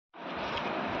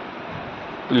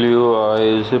Blue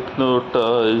eyes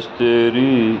hypnotize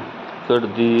तेरी कर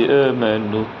दी है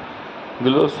मैनू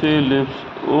glossy lips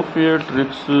of your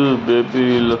tricks baby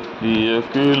लगती है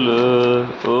killer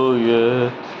oh yeah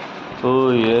oh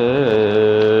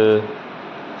yeah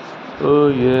oh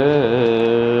yeah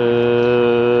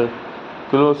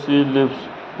glossy lips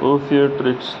of your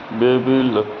tricks baby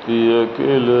लगती है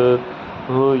killer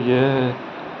oh yeah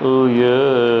oh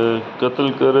yeah कत्ल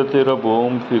करे तेरा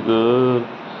bomb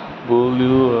figure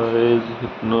blue eyes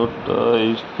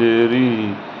hypnotize तेरी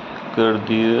कर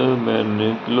दिया मैंने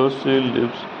glossy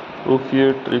lips of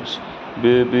your tricks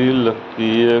baby लगती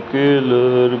है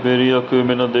किलर मेरी आंखों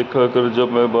में ना देखा कर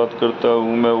जब मैं बात करता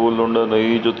हूँ मैं वो लौंडा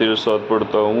नहीं जो तेरे साथ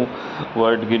पढ़ता हूँ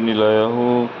वाइट गिनी लाया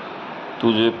हूँ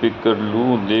तुझे पिक कर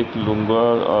लूँ देख लूँगा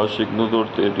आशिक नू तो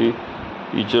तेरी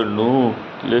टीचर नू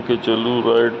लेके चलूँ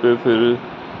राइड पे फिर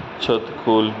छत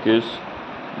खोल के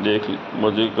देख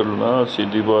मजे करना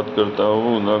सीधी बात करता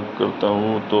हूँ ना करता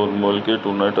हूँ तो मोल के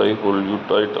to night I hold you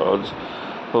tight आज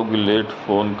होगी लेट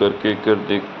फोन करके कर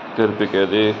दे घर पे कह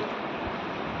दे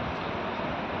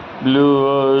ब्लू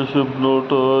आइज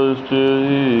हिप्नोटाइज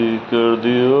तेरी कर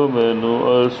दिया मैनू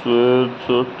आई स्वेयर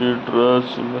छोटी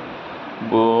ड्रेस में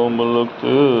बॉम्ब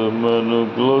लगते मैनू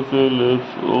glossy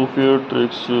lips of your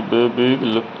tricks baby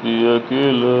लगती है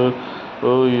किलर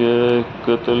ओ ये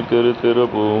कत्ल करे तेरा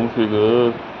बॉम्ब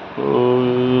फिगर ओ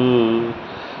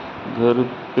घर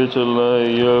पे चलना है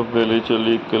या पहले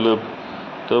चली क्लब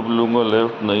तब लूँगा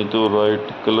लेफ्ट नहीं तो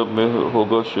राइट क्लब में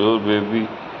होगा श्योर बेबी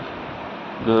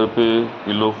घर पे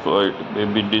पिलो फाइट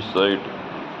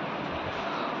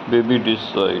बेबी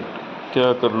डिसाइड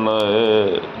क्या करना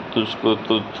है तुझको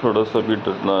तो थोड़ा सा भी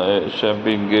डरना है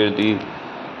शैम्पिंग गिर दी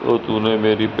ओ तूने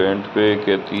मेरी पैंट पे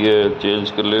कहती है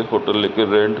चेंज कर ले होटल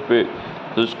लेके रेंट पे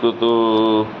तुझको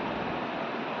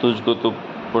तो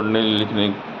पढ़ने लिखने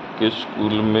के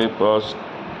स्कूल में पास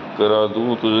करा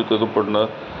दूँ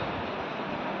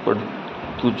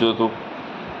तुझे तो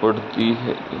पढ़ती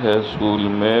है स्कूल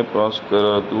में पास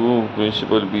करा दूँ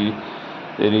प्रिंसिपल भी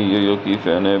तेरी यो की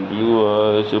फैन है ब्लू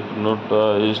आइज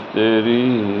हिप्नोटाइज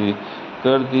तेरी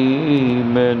कर दी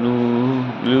मैनू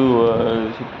ब्लू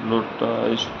आइज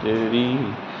हिप्नोटाइज तेरी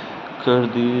कर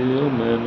दी मैनू